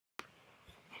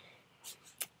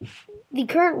The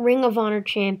current Ring of Honor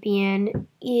champion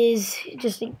is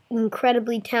just an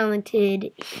incredibly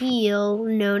talented heel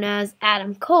known as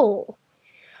Adam Cole.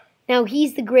 Now,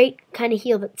 he's the great kind of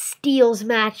heel that steals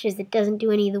matches, that doesn't do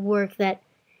any of the work, that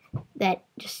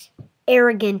just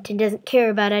arrogant and doesn't care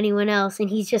about anyone else, and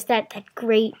he's just that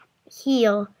great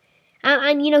heel.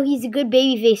 And you know, he's a good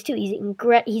babyface too.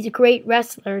 He's a great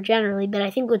wrestler generally, but I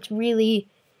think what really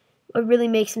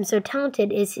makes him so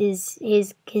talented is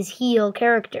his heel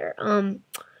character.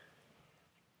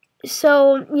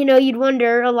 So, you know, you'd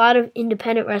wonder, a lot of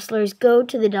independent wrestlers go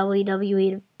to the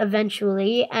WWE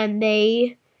eventually, and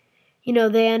they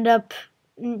end up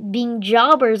being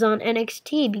jobbers on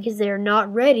NXT because they're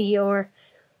not ready, or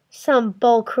some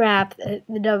bull crap that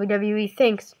the WWE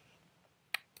thinks.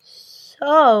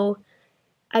 So,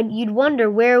 you'd wonder,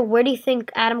 where do you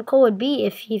think Adam Cole would be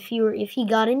if he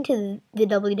got into the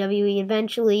WWE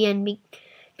eventually and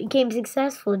became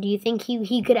successful? Do you think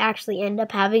he could actually end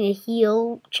up having a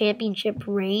heel championship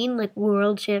reign, like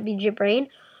world championship reign?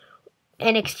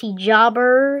 NXT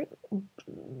jobber,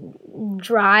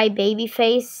 dry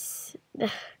babyface.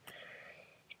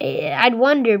 I'd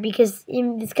wonder, because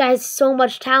this guy has so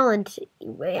much talent.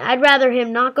 I'd rather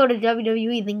him not go to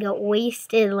WWE than get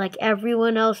wasted like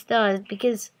everyone else does,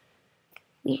 because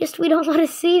we don't want to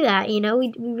see that, you know?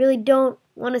 We really don't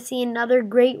want to see another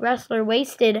great wrestler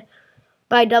wasted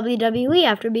by WWE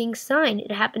after being signed.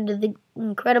 It happened to the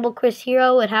incredible Chris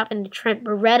Hero. It happened to Trent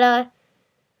Beretta.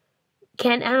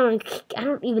 I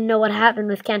don't even know what happened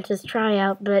with Kenta's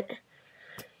tryout, but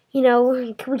you know,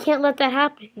 we can't let that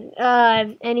happen.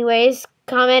 Anyways,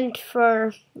 comment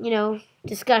for,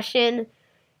 discussion.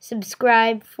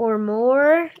 Subscribe for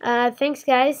more. Thanks,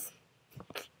 guys.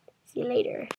 See you later.